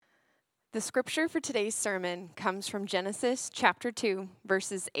The scripture for today's sermon comes from Genesis chapter 2,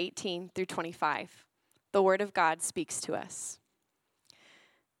 verses 18 through 25. The word of God speaks to us.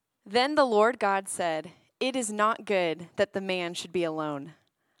 Then the Lord God said, "It is not good that the man should be alone.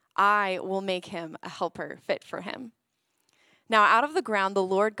 I will make him a helper fit for him." Now out of the ground the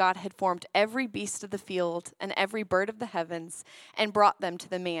Lord God had formed every beast of the field and every bird of the heavens and brought them to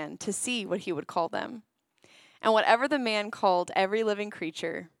the man to see what he would call them. And whatever the man called every living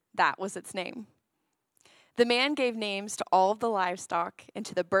creature, that was its name. The man gave names to all of the livestock and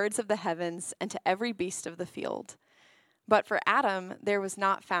to the birds of the heavens and to every beast of the field. But for Adam there was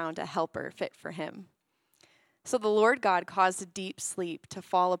not found a helper fit for him. So the Lord God caused a deep sleep to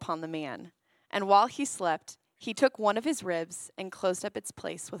fall upon the man, and while he slept, he took one of his ribs and closed up its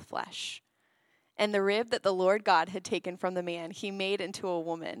place with flesh. And the rib that the Lord God had taken from the man he made into a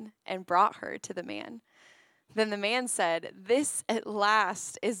woman and brought her to the man. Then the man said, "This at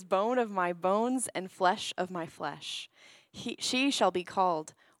last is bone of my bones and flesh of my flesh. She shall be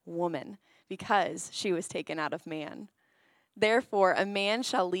called woman, because she was taken out of man. Therefore a man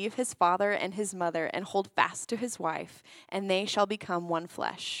shall leave his father and his mother and hold fast to his wife, and they shall become one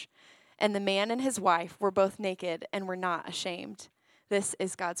flesh. And the man and his wife were both naked and were not ashamed." This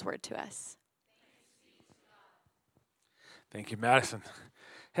is God's word to us. Thank you, Madison.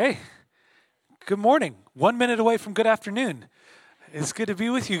 Hey. Good morning. 1 minute away from good afternoon. It's good to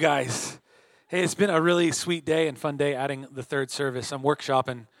be with you guys. Hey, it's been a really sweet day and fun day adding the third service. I'm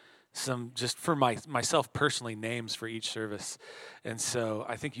workshopping some, just for myself personally, names for each service. And so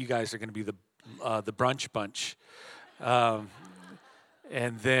I think you guys are going to be the brunch bunch.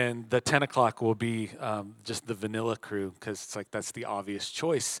 And then the 10 o'clock will be just the vanilla crew, because it's like that's the obvious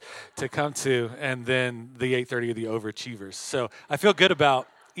choice to come to. And then the 8:30 are the overachievers. So I feel good about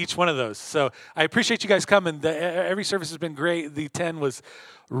each one of those. So I appreciate you guys coming. Every service has been great. The 10 was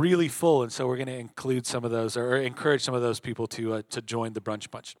really full, and so we're going to include some of those, or encourage some of those people to join the brunch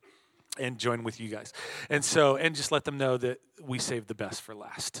bunch and join with you guys. And so, and just let them know that we saved the best for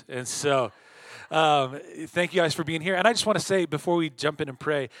last. And so thank you guys for being here. And I just want to say, before we jump in and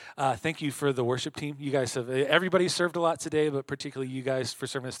pray, thank you for the worship team. You guys everybody served a lot today, but particularly you guys for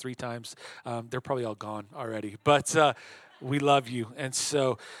serving us 3 times. They're probably all gone already, but we love you. And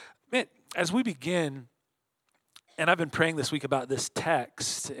so, man, as we begin, and I've been praying this week about this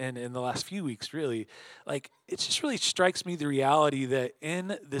text, and in the last few weeks, really, like, it just really strikes me the reality that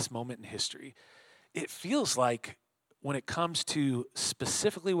in this moment in history, it feels like when it comes to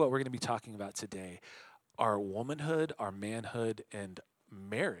specifically what we're going to be talking about today, our womanhood, our manhood, and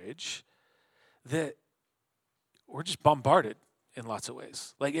marriage, that we're just bombarded in lots of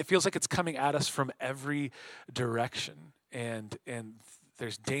ways. Like, it feels like it's coming at us from every direction. And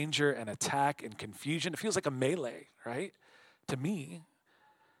there's danger and attack and confusion. It feels like a melee, right, to me.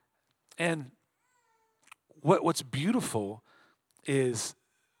 And what's beautiful is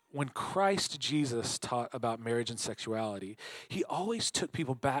when Christ Jesus taught about marriage and sexuality, he always took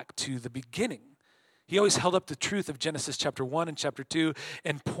people back to the beginning. He always held up the truth of Genesis chapter 1 and chapter 2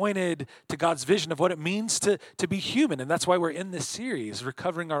 and pointed to God's vision of what it means to be human. And that's why we're in this series,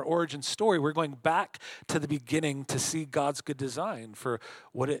 recovering our origin story. We're going back to the beginning to see God's good design for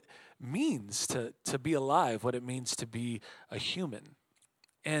what it means to be alive, what it means to be a human.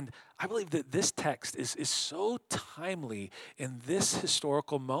 And I believe that this text is so timely in this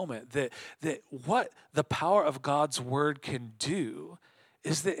historical moment that what the power of God's word can do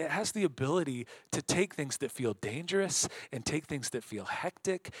is that it has the ability to take things that feel dangerous and take things that feel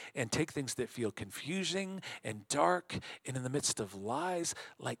hectic and take things that feel confusing and dark and in the midst of lies.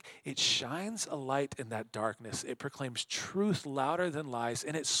 Like, it shines a light in that darkness. It proclaims truth louder than lies,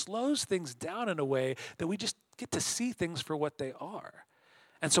 and it slows things down in a way that we just get to see things for what they are.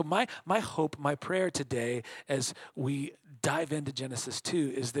 And so my hope, my prayer today as we dive into Genesis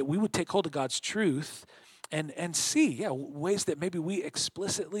 2 is that we would take hold of God's truth and see, ways that maybe we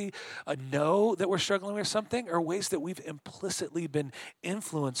explicitly know that we're struggling with something, or ways that we've implicitly been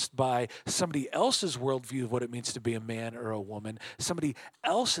influenced by somebody else's worldview of what it means to be a man or a woman, somebody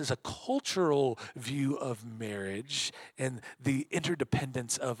else's a cultural view of marriage and the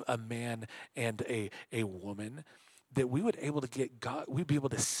interdependence of a man and a woman, that we would able to get God, we'd be able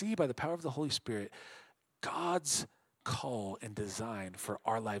to see by the power of the Holy Spirit God's call and design for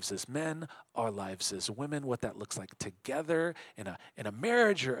our lives as men, our lives as women, what that looks like together in a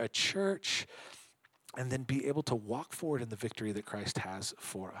marriage or a church, and then be able to walk forward in the victory that Christ has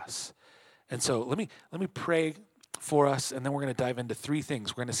for us. And so let me pray for us, and then we're going to dive into 3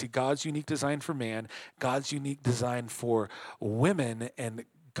 things. We're going to see God's unique design for man, God's unique design for women, and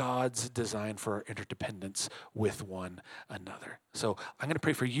God's design for our interdependence with one another. So I'm going to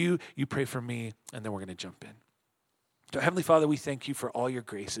pray for you, you pray for me, and then we're going to jump in. So Heavenly Father, we thank you for all your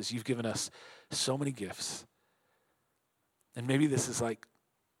graces. You've given us so many gifts. And maybe this is like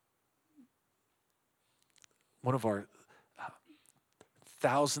one of our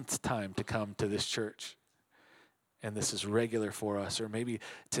thousandth time to come to this church. And this is regular for us. Or maybe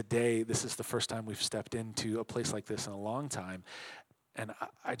today, this is the first time we've stepped into a place like this in a long time. And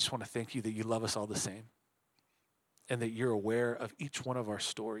I just want to thank you that you love us all the same. And that you're aware of each one of our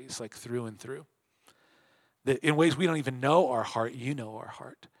stories, like through and through. That in ways we don't even know our heart, you know our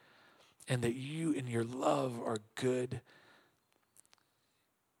heart. And that you in your love are good.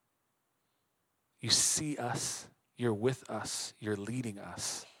 You see us, you're with us, you're leading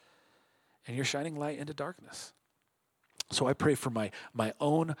us. And you're shining light into darkness. So I pray for my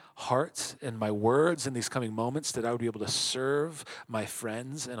own heart and my words in these coming moments that I would be able to serve my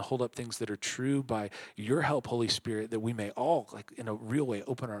friends and hold up things that are true by your help, Holy Spirit, that we may all, like in a real way,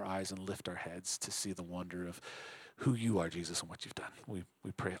 open our eyes and lift our heads to see the wonder of who you are, Jesus, and what you've done. We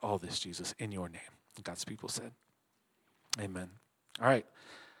pray all this, Jesus, in your name. God's people said, amen. All right.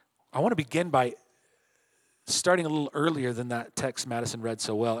 I want to begin by starting a little earlier than that text Madison read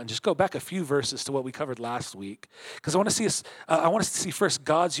so well, and just go back a few verses to what we covered last week, because I want us to see first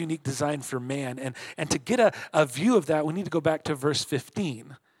God's unique design for man, and to get a view of that, we need to go back to verse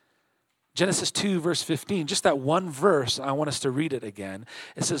 15. Genesis 2, verse 15, just that one verse, I want us to read it again.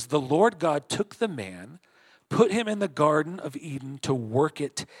 It says, "The Lord God took the man, put him in the Garden of Eden to work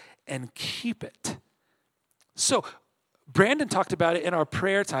it and keep it." So Brandon talked about it in our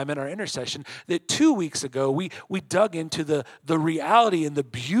prayer time, in our intercession, that 2 weeks ago we dug into the reality and the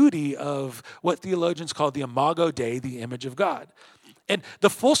beauty of what theologians call the Imago Dei, the image of God. And the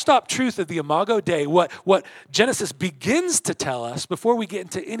full stop truth of the Imago Dei, what Genesis begins to tell us before we get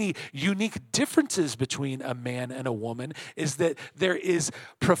into any unique differences between a man and a woman, is that there is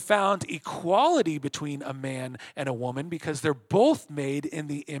profound equality between a man and a woman because they're both made in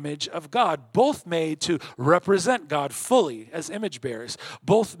the image of God, both made to represent God fully as image bearers,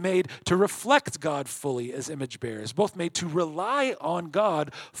 both made to reflect God fully as image bearers, both made to rely on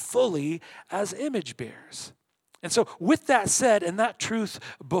God fully as image bearers. And so with that said, and that truth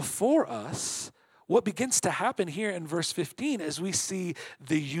before us, what begins to happen here in verse 15 is we see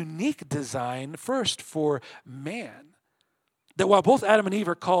the unique design first for man. That while both Adam and Eve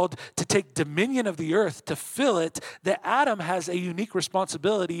are called to take dominion of the earth, to fill it, that Adam has a unique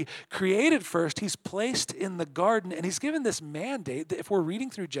responsibility created first. He's placed in the garden, and he's given this mandate that if we're reading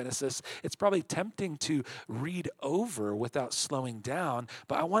through Genesis, it's probably tempting to read over without slowing down.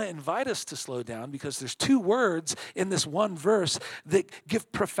 But I want to invite us to slow down because there's two words in this one verse that give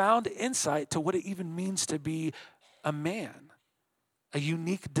profound insight to what it even means to be a man, a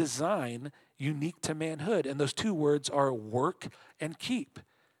unique design unique to manhood. And those two words are work and keep.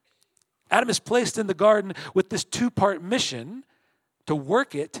 Adam is placed in the garden with this two-part mission: to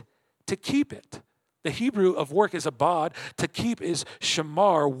work it, to keep it. The Hebrew of work is abad, to keep is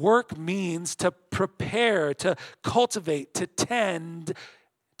shamar. Work means to prepare, to cultivate, to tend,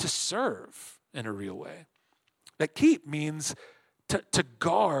 to serve in a real way. That keep means to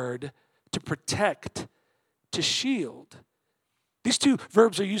guard, to protect, to shield. These two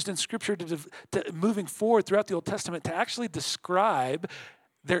verbs are used in Scripture to moving forward throughout the Old Testament to actually describe,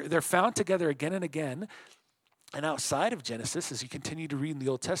 they're found together again and again. And outside of Genesis, as you continue to read in the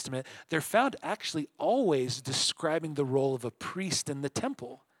Old Testament, they're found actually always describing the role of a priest in the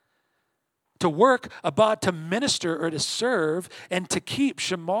temple. To work, abad, to minister or to serve, and to keep,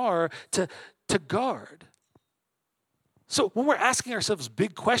 shamar, to guard. So when we're asking ourselves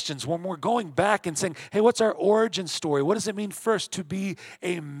big questions, when we're going back and saying, hey, what's our origin story? What does it mean first to be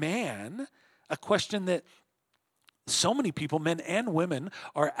a man? A question that so many people, men and women,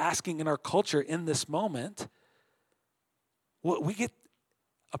 are asking in our culture in this moment. Well, we get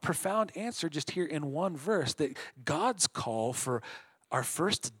a profound answer just here in one verse, that God's call for our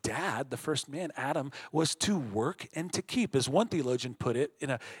first dad, the first man, Adam, was to work and to keep. As one theologian put it in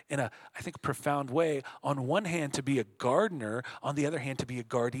a I think, profound way, on one hand to be a gardener, on the other hand to be a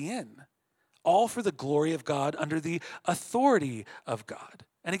guardian. All for the glory of God under the authority of God.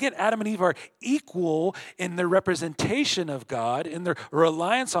 And again, Adam and Eve are equal in their representation of God, in their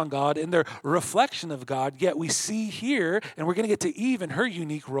reliance on God, in their reflection of God. Yet we see here, and we're going to get to Eve and her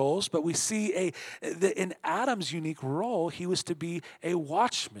unique roles, but we see in Adam's unique role, he was to be a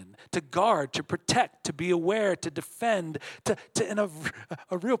watchman, to guard, to protect, to be aware, to defend, to in a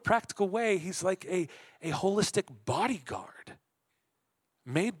real practical way, he's like a holistic bodyguard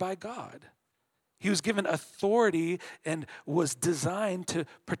made by God. He was given authority and was designed to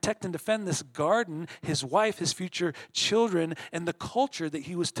protect and defend this garden, his wife, his future children, and the culture that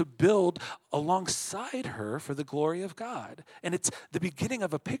he was to build alongside her for the glory of God. And it's the beginning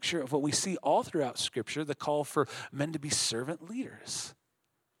of a picture of what we see all throughout Scripture, the call for men to be servant leaders.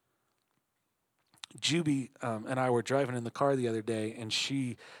 Juby and I were driving in the car the other day, and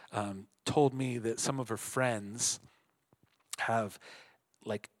she told me that some of her friends have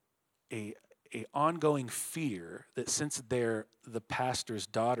like a ongoing fear that since they're the pastor's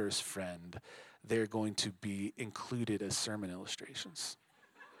daughter's friend, they're going to be included as sermon illustrations.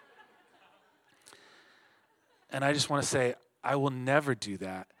 And I just want to say, I will never do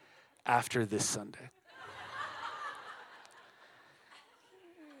that after this Sunday.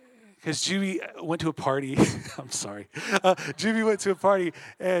 Because Juby went to a party. I'm sorry. Juby went to a party,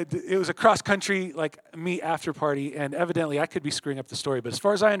 and it was a cross-country, like, meet after party, and evidently I could be screwing up the story, but as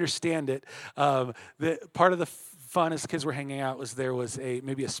far as I understand it, the part of the fun as the kids were hanging out was there was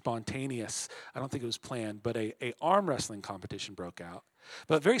maybe a spontaneous, I don't think it was planned, but a arm wrestling competition broke out.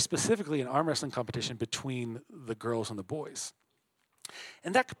 But very specifically, an arm wrestling competition between the girls and the boys.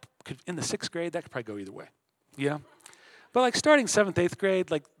 And that could, in the 6th grade, that could probably go either way. Yeah. But like starting 7th, 8th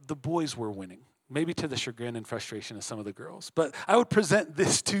grade, like the boys were winning, maybe to the chagrin and frustration of some of the girls. But I would present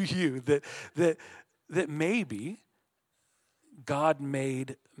this to you, that maybe God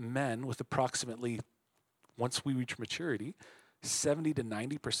made men with approximately, once we reach maturity, 70 to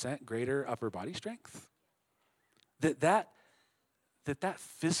 90% greater upper body strength. That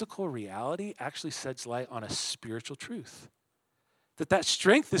physical reality actually sheds light on a spiritual truth. That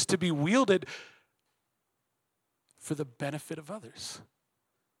strength is to be wielded for the benefit of others,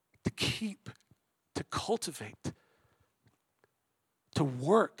 to keep, to cultivate, to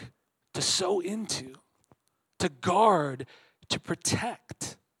work, to sow into, to guard, to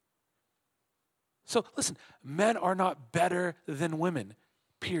protect. So listen, men are not better than women,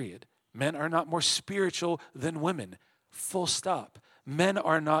 period. Men are not more spiritual than women, full stop. Men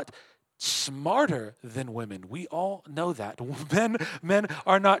are not smarter than women. We all know that. Men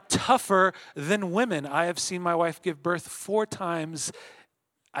are not tougher than women. I have seen my wife give birth 4 times.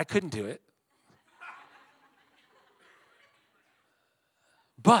 I couldn't do it.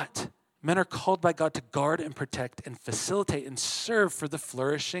 But men are called by God to guard and protect and facilitate and serve for the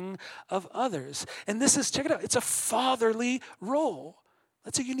flourishing of others. And this is, check it out, it's a fatherly role.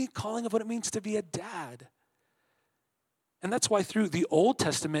 That's a unique calling of what it means to be a dad. And that's why through the Old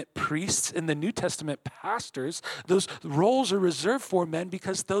Testament priests and the New Testament pastors, those roles are reserved for men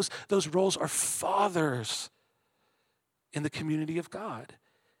because those roles are fathers in the community of God.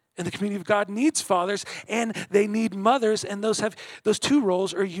 And the community of God needs fathers and they need mothers, and those 2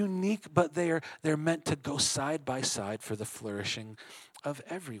 roles are unique, but they're meant to go side by side for the flourishing of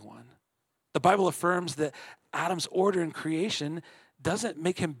everyone. The Bible affirms that Adam's order in creation doesn't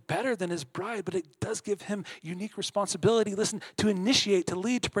make him better than his bride, but it does give him unique responsibility, listen, to initiate, to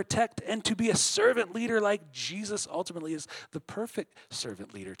lead, to protect, and to be a servant leader like Jesus ultimately is the perfect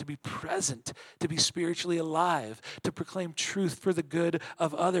servant leader, to be present, to be spiritually alive, to proclaim truth for the good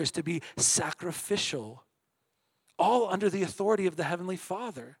of others, to be sacrificial, all under the authority of the Heavenly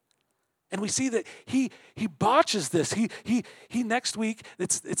Father. And we see that he botches this. He next week,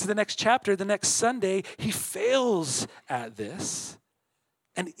 it's the next chapter, the next Sunday, he fails at this.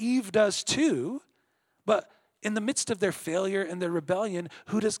 And Eve does too, but in the midst of their failure and their rebellion,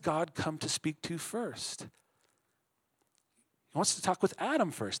 who does God come to speak to first? He wants to talk with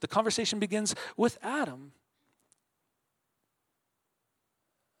Adam first. The conversation begins with Adam.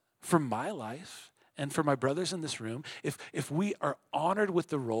 For my life and for my brothers in this room, if we are honored with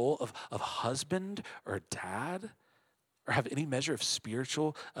the role of husband or dad, or have any measure of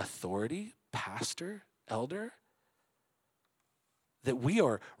spiritual authority, pastor, elder, that we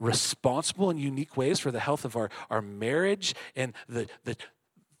are responsible in unique ways for the health of our marriage and the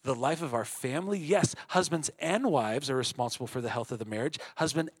life of our family. Yes, husbands and wives are responsible for the health of the marriage.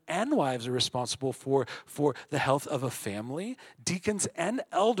 Husband and wives are responsible for the health of a family. Deacons and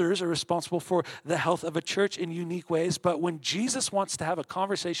elders are responsible for the health of a church in unique ways. But when Jesus wants to have a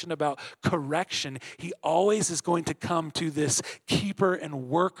conversation about correction, he always is going to come to this keeper and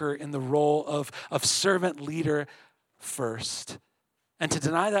worker in the role of servant leader first. And to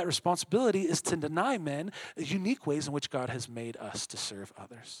deny that responsibility is to deny men unique ways in which God has made us to serve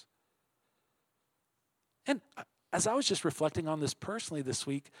others. And as I was just reflecting on this personally this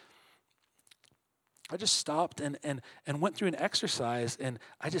week, I just stopped and went through an exercise, and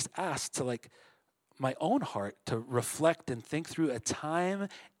I just asked to, like, my own heart to reflect and think through a time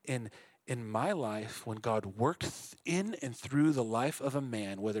in in my life, when God worked in and through the life of a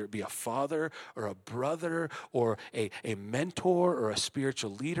man, whether it be a father or a brother or a mentor or a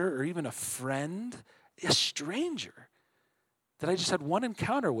spiritual leader or even a friend, a stranger that I just had one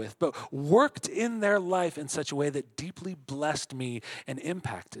encounter with, but worked in their life in such a way that deeply blessed me and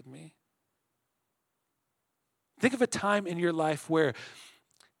impacted me. Think of a time in your life where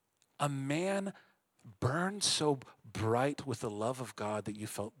a man burned so bright with the love of God that you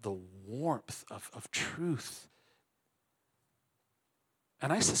felt the warmth of truth.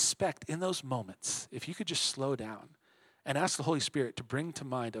 And I suspect in those moments, if you could just slow down and ask the Holy Spirit to bring to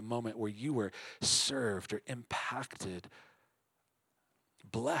mind a moment where you were served or impacted,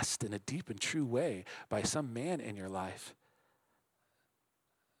 blessed in a deep and true way by some man in your life,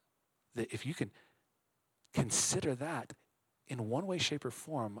 that if you can consider that in one way, shape, or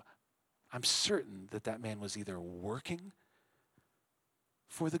form, I'm certain that that man was either working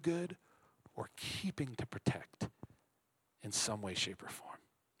for the good or keeping to protect in some way, shape, or form.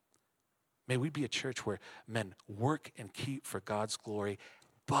 May we be a church where men work and keep for God's glory,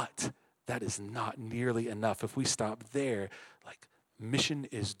 but that is not nearly enough. If we stop there, like, mission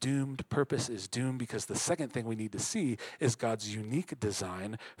is doomed, purpose is doomed, because the second thing we need to see is God's unique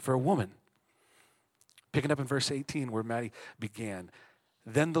design for a woman. Picking up in verse 18 where Maddie began,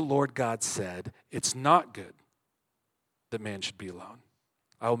 then the Lord God said, it's not good that man should be alone.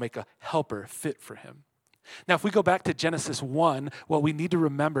 I will make a helper fit for him. Now, if we go back to Genesis 1, what we need to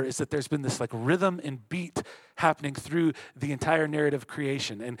remember is that there's been this like rhythm and beat happening through the entire narrative of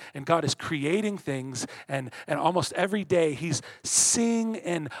creation. And God is creating things, and almost every day he's seeing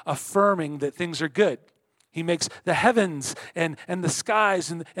and affirming that things are good. He makes the heavens and the skies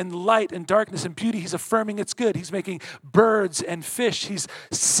and light and darkness and beauty. He's affirming it's good. He's making birds and fish. He's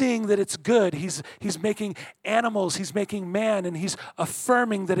seeing that it's good. He's making animals. He's making man, and he's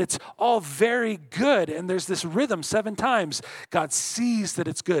affirming that it's all very good. And there's this rhythm 7 times. God sees that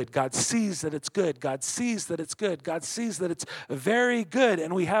it's good. God sees that it's good. God sees that it's good. God sees that it's very good.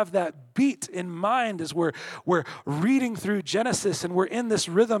 And we have that beat in mind as we're reading through Genesis, and we're in this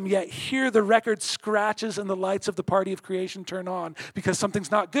rhythm, yet here the record scratches and the lights of the party of creation turn on because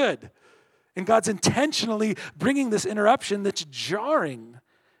something's not good. And God's intentionally bringing this interruption that's jarring.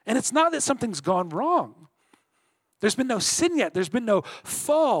 And it's not that something's gone wrong. There's been no sin yet. There's been no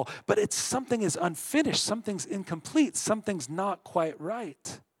fall. But it's something is unfinished. Something's incomplete. Something's not quite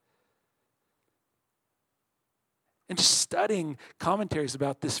right. And just studying commentaries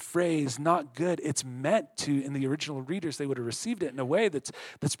about this phrase, not good, it's meant to, in the original readers, they would have received it in a way that's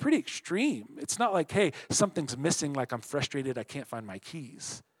pretty extreme. It's not like, hey, something's missing, like I'm frustrated, I can't find my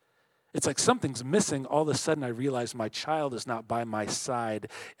keys. It's like something's missing, all of a sudden I realize my child is not by my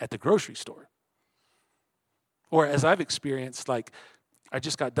side at the grocery store. Or as I've experienced, like I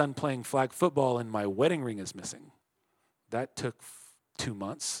just got done playing flag football and my wedding ring is missing. That took 2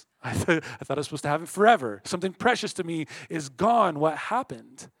 months. I thought I was supposed to have it forever. Something precious to me is gone. What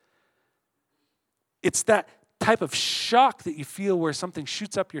happened? It's that type of shock that you feel where something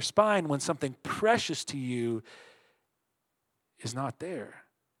shoots up your spine when something precious to you is not there.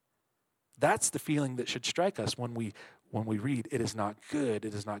 That's the feeling that should strike us when we read, it is not good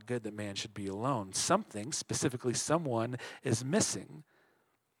that man should be alone. Something, specifically someone, is missing.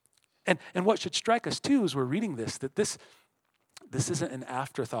 And what should strike us too as we're reading this, that this isn't an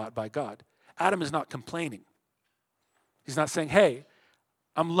afterthought by God. Adam is not complaining. He's not saying, hey,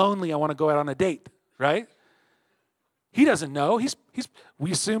 I'm lonely, I want to go out on a date, right? He doesn't know. He's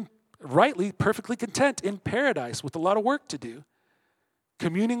we assume, rightly, perfectly content in paradise with a lot of work to do,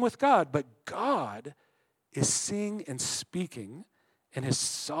 communing with God. But God is seeing and speaking in his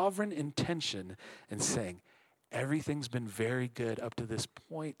sovereign intention and saying, everything's been very good up to this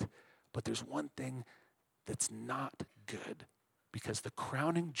point, but there's one thing that's not good. Because the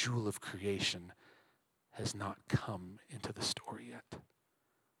crowning jewel of creation has not come into the story yet.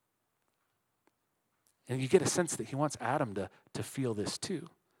 And you get a sense that he wants Adam to feel this too.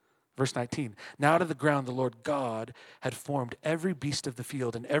 Verse 19, now out of the ground the Lord God had formed every beast of the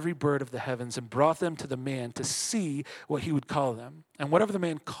field and every bird of the heavens and brought them to the man to see what he would call them. And whatever the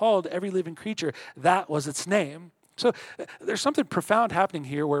man called every living creature, that was its name. So there's something profound happening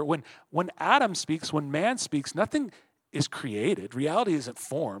here where when Adam speaks, when man speaks, nothing is created. Reality isn't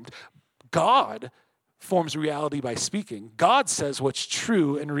formed. God forms reality by speaking. God says what's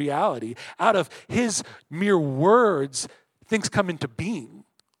true in reality. Out of his mere words, things come into being.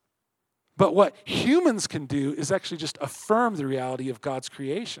 But what humans can do is actually just affirm the reality of God's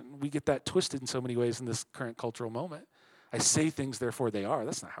creation. We get that twisted in so many ways in this current cultural moment. I say things, therefore they are.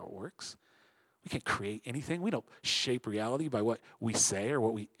 That's not how it works. We can't create anything. We don't shape reality by what we say or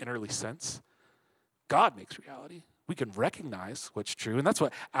what we innerly sense. God makes reality. We can recognize what's true, and that's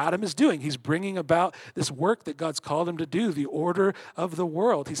what Adam is doing. He's bringing about this work that God's called him to do, the order of the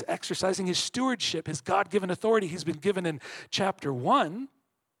world. He's exercising his stewardship, his God-given authority he's been given in chapter 1.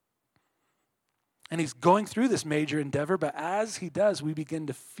 And he's going through this major endeavor, but as he does, we begin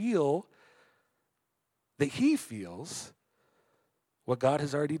to feel that he feels what God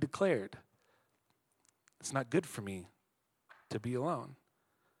has already declared. It's not good for me to be alone.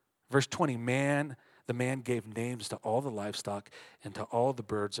 Verse 20, the man gave names to all the livestock and to all the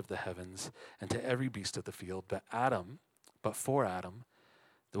birds of the heavens and to every beast of the field. But for Adam,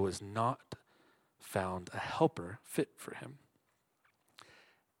 there was not found a helper fit for him.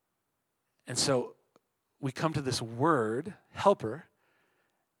 And so we come to this word, helper,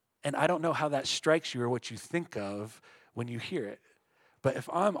 and I don't know how that strikes you or what you think of when you hear it. But if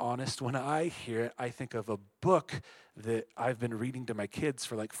I'm honest, when I hear it, I think of a book that I've been reading to my kids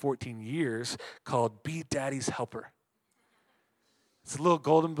for like 14 years called Be Daddy's Helper. It's a little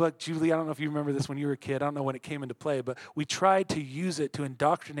golden book. Julie, I don't know if you remember this when you were a kid. I don't know when it came into play, but we tried to use it to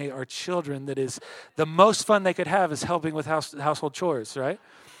indoctrinate our children that is the most fun they could have is helping with household chores, right?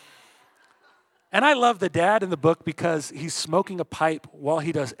 And I love the dad in the book because he's smoking a pipe while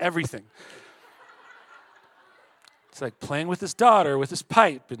he does everything. It's like playing with his daughter with his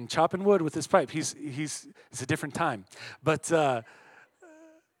pipe and chopping wood with his pipe. It's a different time, but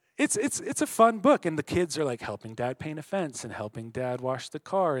it's a fun book. And the kids are like helping dad paint a fence and helping dad wash the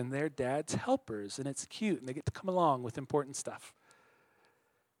car, and they're dad's helpers, and it's cute, and they get to come along with important stuff.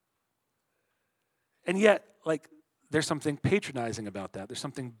 And yet, like, there's something patronizing about that. There's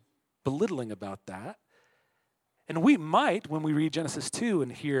something belittling about that. And we might, when we read Genesis 2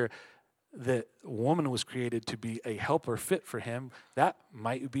 and hear that woman was created to be a helper fit for him, that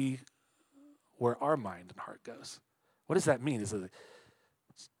might be where our mind and heart goes. What does that mean? Is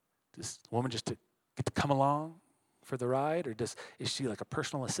this woman just to get to come along for the ride, or is she like a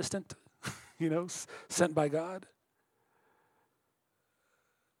personal assistant, sent by God?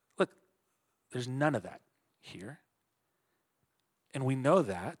 Look, there's none of that here. And we know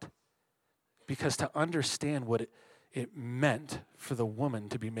that because to understand what it meant for the woman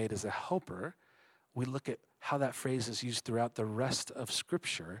to be made as a helper, we look at how that phrase is used throughout the rest of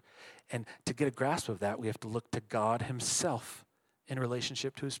Scripture. And to get a grasp of that, we have to look to God himself in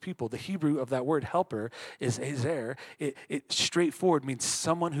relationship to his people. The Hebrew of that word helper is Adair. It straightforward means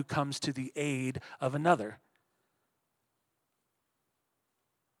someone who comes to the aid of another.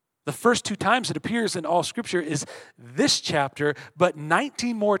 The first 2 times it appears in all Scripture is this chapter, but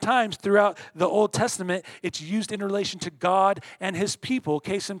 19 more times throughout the Old Testament, it's used in relation to God and his people.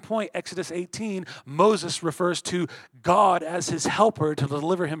 Case in point, Exodus 18, Moses refers to God as his helper to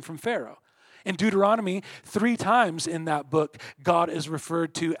deliver him from Pharaoh. In Deuteronomy, 3 times in that book, God is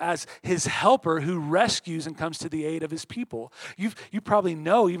referred to as his helper who rescues and comes to the aid of his people. You probably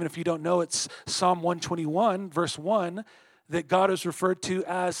know, even if you don't know, it's Psalm 121, verse 1, that God is referred to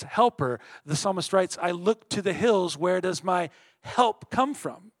as helper. The psalmist writes, I look to the hills, where does my help come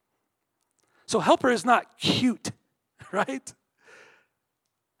from? So helper is not cute, right?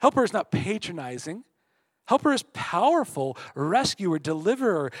 Helper is not patronizing. Helper is powerful, rescuer,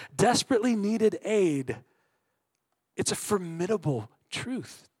 deliverer, desperately needed aid. It's a formidable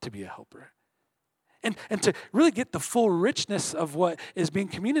truth to be a helper. And to really get the full richness of what is being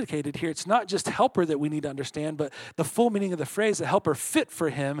communicated here, it's not just helper that we need to understand, but the full meaning of the phrase, a helper fit for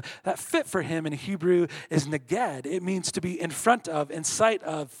him. That fit for him in Hebrew is neged. It means to be in front of, in sight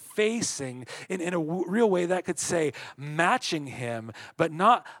of, facing. In a real way, that could say matching him, but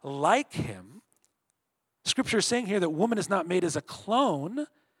not like him. Scripture is saying here that woman is not made as a clone.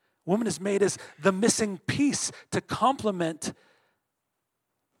 Woman is made as the missing piece to complement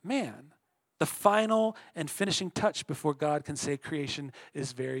man. The final and finishing touch before God can say creation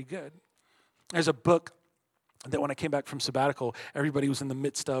is very good. There's a book that when I came back from sabbatical, everybody was in the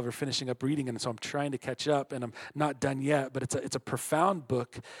midst of or finishing up reading, and so I'm trying to catch up, and I'm not done yet, but it's a profound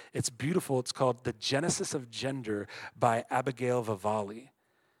book. It's beautiful. It's called The Genesis of Gender by Abigail Vivali.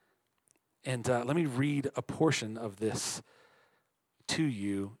 And let me read a portion of this to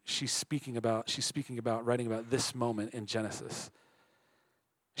you. She's speaking about writing about this moment in Genesis.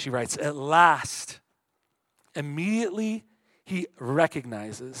 She writes, at last, immediately he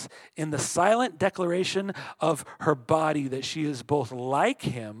recognizes in the silent declaration of her body that she is both like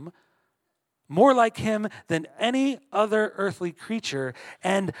him, more like him than any other earthly creature,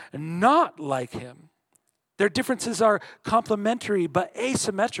 and not like him. Their differences are complementary but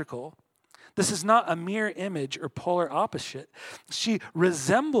asymmetrical. This is not a mere image or polar opposite. She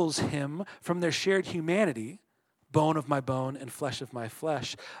resembles him from their shared humanity, bone of my bone and flesh of my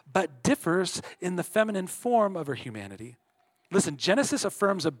flesh, but differs in the feminine form of her humanity. Listen, Genesis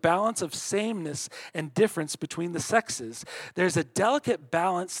affirms a balance of sameness and difference between the sexes. This is a delicate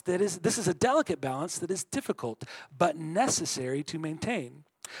balance that is difficult, but necessary to maintain.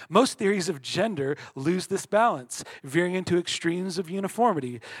 Most theories of gender lose this balance, veering into extremes of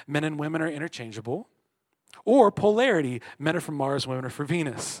uniformity. Men and women are interchangeable. Or polarity, men are from Mars, women are from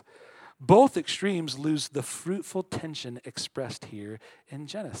Venus. Both extremes lose the fruitful tension expressed here in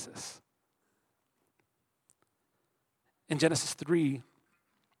Genesis. In Genesis 3,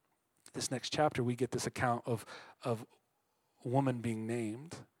 this next chapter, we get this account of a woman being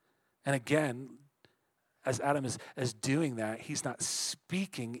named. And again, as Adam is doing that, he's not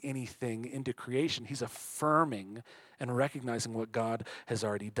speaking anything into creation. He's affirming and recognizing what God has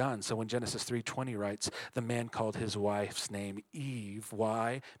already done. So when Genesis 3:20 writes, the man called his wife's name Eve.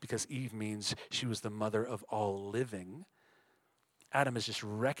 Why? Because Eve means she was the mother of all living. Adam is just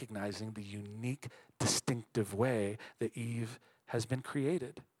recognizing the unique, distinctive way that Eve has been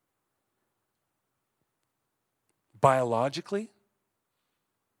created. Biologically,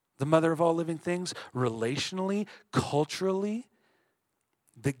 the mother of all living things, relationally, culturally,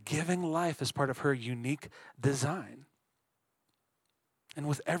 the giving life is part of her unique design. And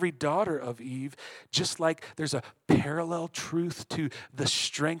with every daughter of Eve, just like there's a parallel truth to the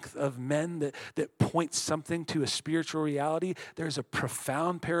strength of men that points something to a spiritual reality, there's a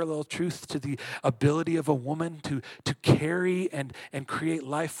profound parallel truth to the ability of a woman to carry and create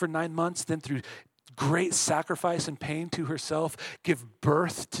life for 9 months, then through great sacrifice and pain to herself, give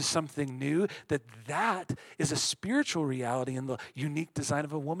birth to something new, that is a spiritual reality in the unique design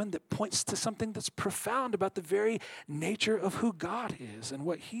of a woman that points to something that's profound about the very nature of who God is and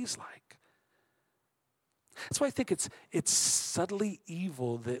what he's like. That's why I think it's subtly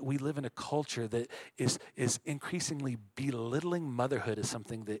evil that we live in a culture that is increasingly belittling motherhood as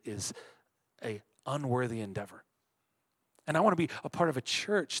something that is an unworthy endeavor. And I want to be a part of a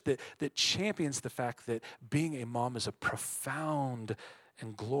church that champions the fact that being a mom is a profound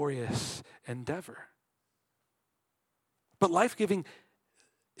and glorious endeavor. But life-giving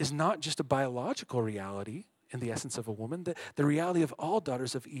is not just a biological reality in the essence of a woman. The reality of all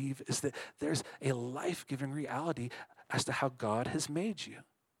daughters of Eve is that there's a life-giving reality as to how God has made you.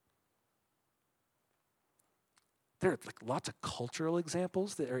 There are lots of cultural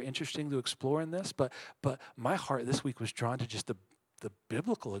examples that are interesting to explore in this, but my heart this week was drawn to just the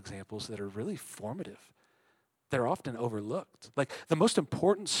biblical examples that are really formative. They're often overlooked. Like the most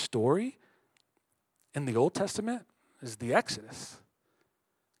important story in the Old Testament is the Exodus.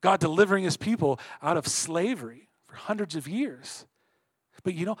 God delivering his people out of slavery for hundreds of years.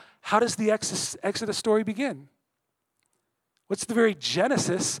 But how does the Exodus story begin? What's the very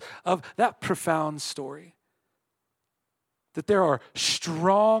genesis of that profound story? That there are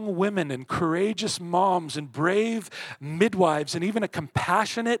strong women and courageous moms and brave midwives and even a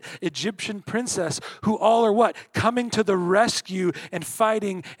compassionate Egyptian princess who all are what? Coming to the rescue and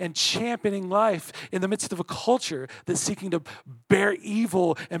fighting and championing life in the midst of a culture that's seeking to bear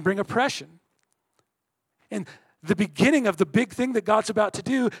evil and bring oppression. And the beginning of the big thing that God's about to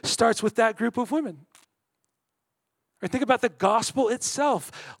do starts with that group of women. Or think about the gospel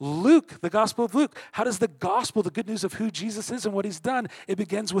itself. Luke, the gospel of Luke. How does the gospel, the good news of who Jesus is and what he's done, it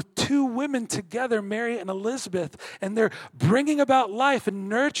begins with two women together, Mary and Elizabeth, and they're bringing about life and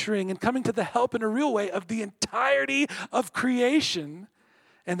nurturing and coming to the help in a real way of the entirety of creation.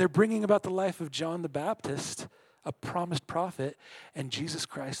 And they're bringing about the life of John the Baptist, a promised prophet, and Jesus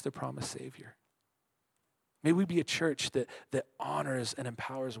Christ, the promised Savior. May we be a church that honors and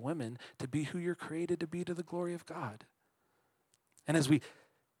empowers women to be who you're created to be to the glory of God. And as we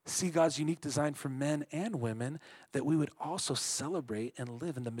see God's unique design for men and women, that we would also celebrate and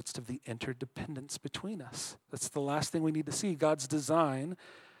live in the midst of the interdependence between us. That's the last thing we need to see, God's design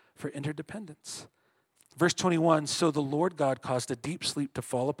for interdependence. Verse 21, so the Lord God caused a deep sleep to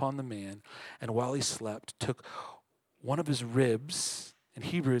fall upon the man, and while he slept, took one of his ribs. In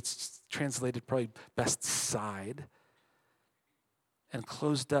Hebrew, it's translated probably best side, and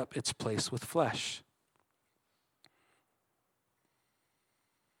closed up its place with flesh.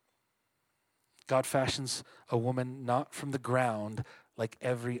 God fashions a woman not from the ground like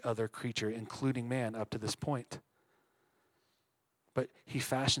every other creature, including man up to this point. But he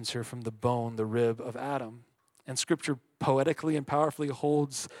fashions her from the bone, the rib of Adam. And Scripture poetically and powerfully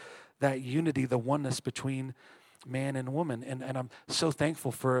holds that unity, the oneness between man and woman. And I'm so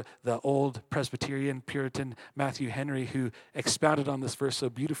thankful for the old Presbyterian Puritan Matthew Henry, who expounded on this verse so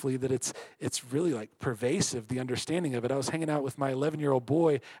beautifully that it's really like pervasive, the understanding of it. I was hanging out with my 11-year-old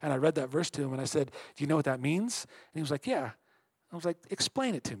boy, and I read that verse to him, and I said, "Do you know what that means?" And he was like, "Yeah." I was like,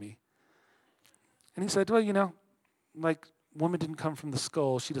 "Explain it to me." And he said, "Well, like woman didn't come from the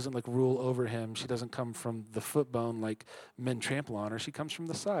skull. She doesn't like rule over him. She doesn't come from the foot bone like men trample on her. She comes from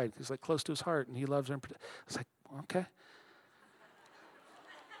the side. He's like close to his heart, and he loves her." I was like, "Okay."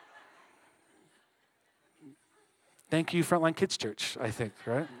 Thank you, Frontline Kids Church, I think,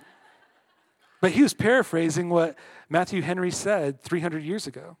 right? But he was paraphrasing what Matthew Henry said 300 years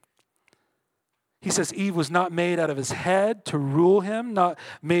ago. He says Eve was not made out of his head to rule him, not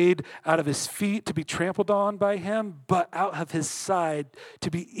made out of his feet to be trampled on by him, but out of his side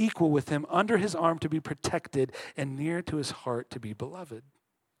to be equal with him, under his arm to be protected, and near to his heart to be beloved.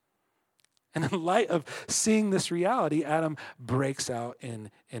 And in light of seeing this reality, Adam breaks out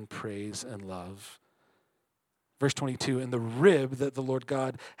in praise and love. Verse 22, "And the rib that the Lord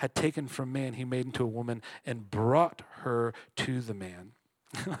God had taken from man, he made into a woman and brought her to the man."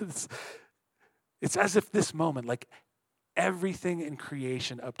 It's as if this moment, like everything in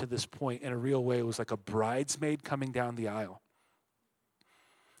creation up to this point in a real way was like a bridesmaid coming down the aisle.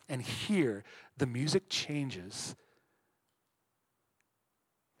 And here, the music changes.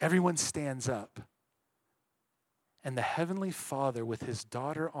 Everyone stands up. And the Heavenly Father, with his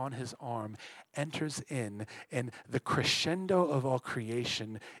daughter on his arm, enters in. And the crescendo of all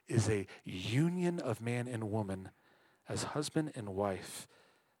creation is a union of man and woman as husband and wife.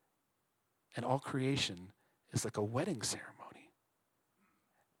 And all creation is like a wedding ceremony.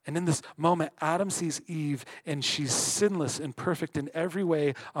 And in this moment, Adam sees Eve, and she's sinless and perfect in every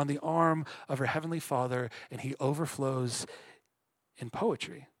way on the arm of her Heavenly Father, and he overflows in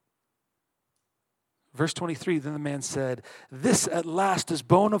poetry. Verse 23, "Then the man said, 'This at last is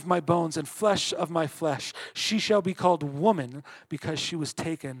bone of my bones and flesh of my flesh. She shall be called woman because she was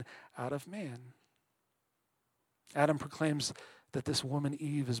taken out of man.'" Adam proclaims that this woman,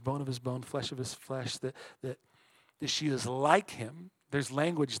 Eve, is bone of his bone, flesh of his flesh, that she is like him. There's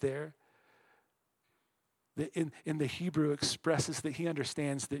language there that in the Hebrew expresses that he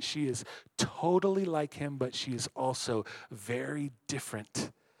understands that she is totally like him, but she is also very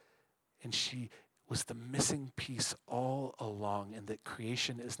different. And she was the missing piece all along, and that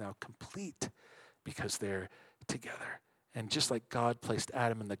creation is now complete because they're together. And just like God placed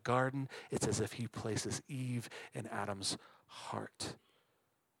Adam in the garden, it's as if he places Eve in Adam's heart.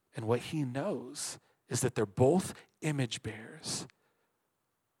 And what he knows is that they're both image bearers.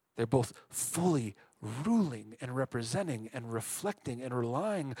 They're both fully ruling and representing and reflecting and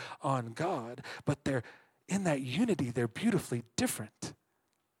relying on God, but they're in that unity, they're beautifully different.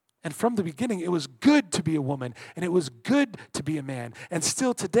 And from the beginning, it was good to be a woman, and it was good to be a man. And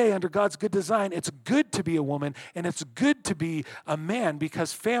still today, under God's good design, it's good to be a woman, and it's good to be a man,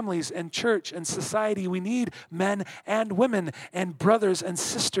 because families and church and society, we need men and women and brothers and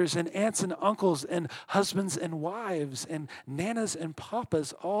sisters and aunts and uncles and husbands and wives and nanas and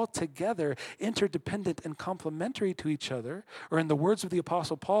papas all together, interdependent and complementary to each other. Or in the words of the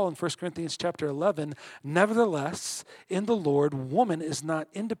Apostle Paul in 1 Corinthians chapter 11, "Nevertheless, in the Lord, woman is not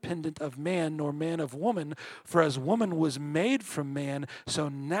independent of man, nor man of woman. For as woman was made from man, so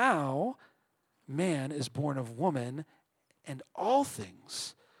now man is born of woman, and all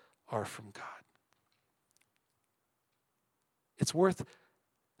things are from God." It's worth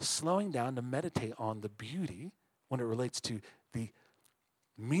slowing down to meditate on the beauty when it relates to the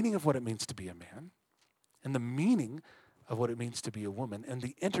meaning of what it means to be a man, and the meaning of what it means to be a woman, and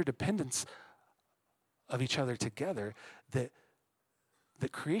the interdependence of each other together, that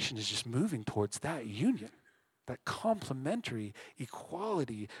creation is just moving towards that union, that complementary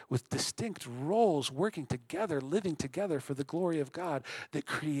equality with distinct roles working together, living together for the glory of God, that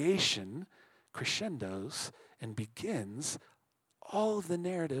creation crescendos and begins. All of the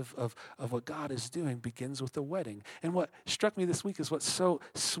narrative of what God is doing begins with the wedding. And what struck me this week is what's so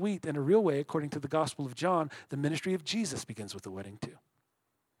sweet in a real way, according to the Gospel of John, the ministry of Jesus begins with the wedding too.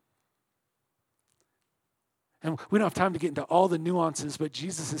 And we don't have time to get into all the nuances, but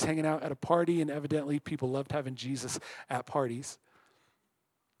Jesus is hanging out at a party, and evidently people loved having Jesus at parties.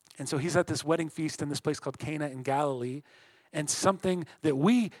 And so he's at this wedding feast in this place called Cana in Galilee, and something that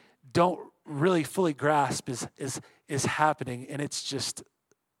we don't really fully grasp is happening, and it's just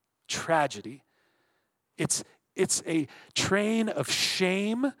tragedy. It's a train of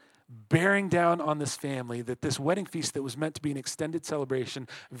shame bearing down on this family, that this wedding feast that was meant to be an extended celebration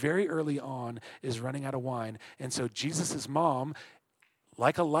very early on is running out of wine. And so Jesus' mom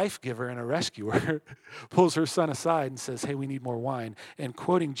like a life giver and a rescuer, pulls her son aside and says, hey, we need more wine. And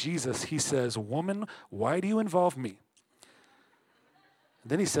quoting Jesus, he says, woman, why do you involve me? And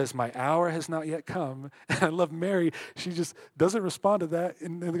then he says, my hour has not yet come. And I love Mary. She just doesn't respond to that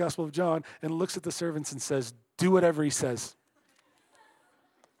in the Gospel of John and looks at the servants and says, do whatever he says.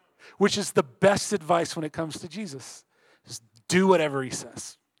 Which is the best advice when it comes to Jesus. Just do whatever he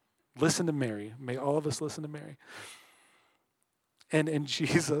says. Listen to Mary. May all of us listen to Mary. And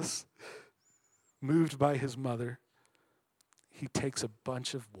Jesus, moved by his mother, he takes a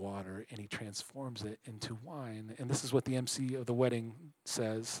bunch of water and he transforms it into wine. And this is what the MC of the wedding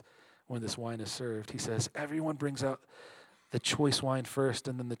says when this wine is served. He says, everyone brings out the choice wine first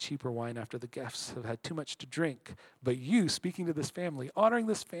and then the cheaper wine after the guests have had too much to drink. But you, speaking to this family, honoring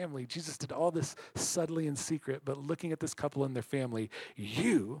this family, Jesus did all this subtly in secret, but looking at this couple and their family,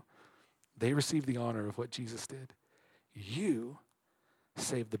 they received the honor of what Jesus did. You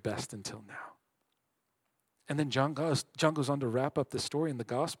saved the best until now. And then John goes on to wrap up the story in the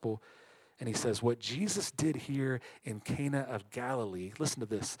gospel, and he says, what Jesus did here in Cana of Galilee, listen to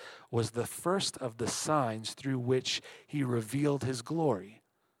this, was the first of the signs through which he revealed his glory.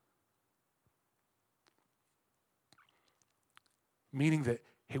 Meaning that,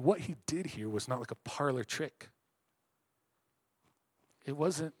 hey, what he did here was not like a parlor trick. It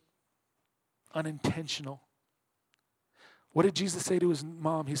wasn't unintentional. What did Jesus say to his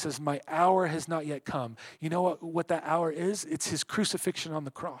mom? He says, my hour has not yet come. You know what that hour is? It's his crucifixion on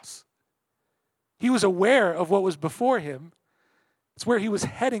the cross. He was aware of what was before him. It's where he was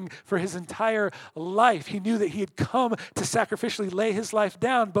heading for his entire life. He knew that he had come to sacrificially lay his life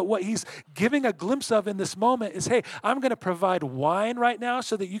down. But what he's giving a glimpse of in this moment is, hey, I'm going to provide wine right now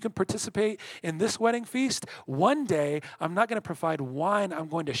so that you can participate in this wedding feast. One day, I'm not going to provide wine. I'm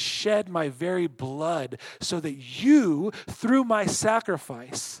going to shed my very blood so that you, through my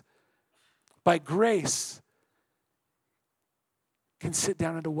sacrifice, by grace, can sit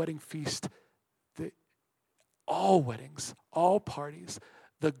down at a wedding feast. All weddings, all parties,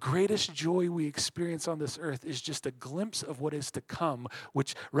 the greatest joy we experience on this earth is just a glimpse of what is to come,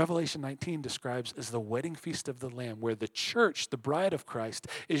 which Revelation 19 describes as the wedding feast of the Lamb, where the church, the bride of Christ,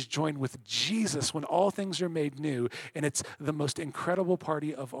 is joined with Jesus when all things are made new, and it's the most incredible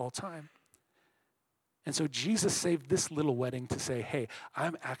party of all time. And so Jesus saved this little wedding to say, hey,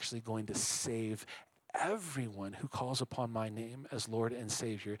 I'm actually going to save everyone who calls upon my name as Lord and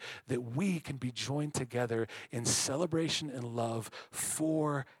Savior, that we can be joined together in celebration and love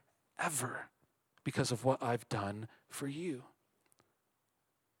forever because of what I've done for you.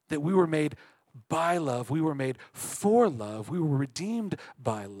 That we were made by love, we were made for love, we were redeemed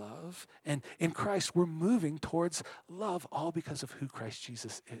by love, and in Christ we're moving towards love, all because of who Christ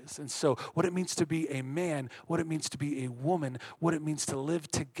Jesus is. And so what it means to be a man, what it means to be a woman, what it means to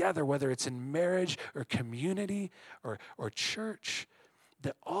live together, whether it's in marriage or community or church,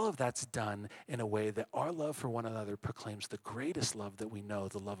 that all of that's done in a way that our love for one another proclaims the greatest love that we know,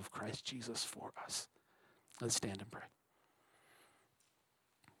 the love of Christ Jesus for us. Let's stand and pray.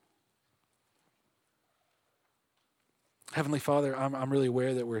 Heavenly Father, I'm really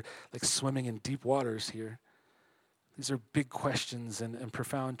aware that we're like swimming in deep waters here. These are big questions and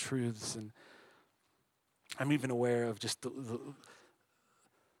profound truths. And I'm even aware of just the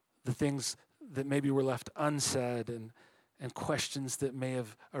things that maybe were left unsaid and questions that may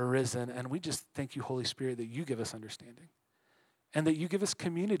have arisen. And we just thank you, Holy Spirit, that you give us understanding. And that you give us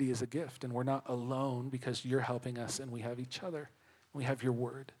community as a gift. And we're not alone because you're helping us and we have each other. We have your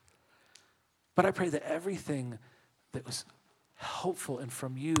word. But I pray that everything that was helpful and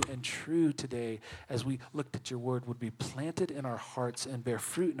from you and true today as we looked at your word would be planted in our hearts and bear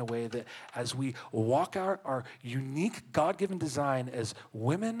fruit in a way that as we walk out our unique God-given design as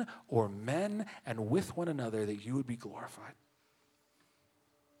women or men and with one another, that you would be glorified.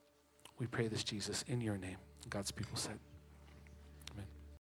 We pray this, Jesus, in your name. God's people said.